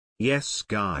Yes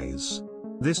guys.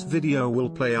 This video will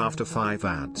play after 5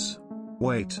 ads.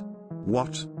 Wait.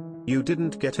 What? You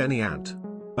didn't get any ad?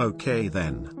 Okay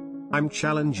then. I'm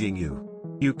challenging you.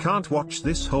 You can't watch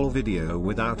this whole video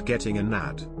without getting an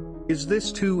ad. Is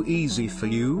this too easy for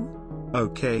you?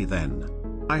 Okay then.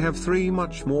 I have 3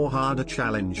 much more harder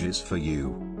challenges for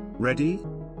you. Ready?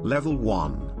 Level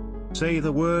 1. Say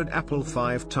the word apple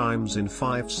 5 times in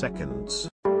 5 seconds.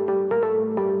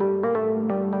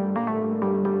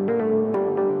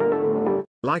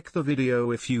 Like the video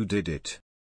if you did it.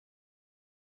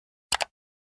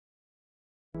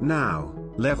 Now,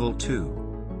 level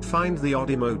 2. Find the odd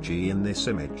emoji in this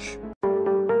image.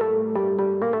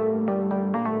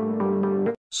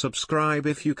 Subscribe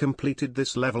if you completed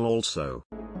this level also.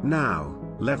 Now,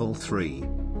 level 3.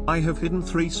 I have hidden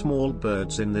 3 small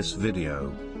birds in this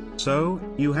video. So,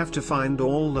 you have to find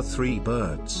all the 3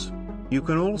 birds. You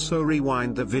can also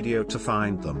rewind the video to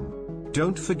find them.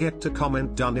 Don't forget to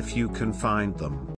comment done if you can find them.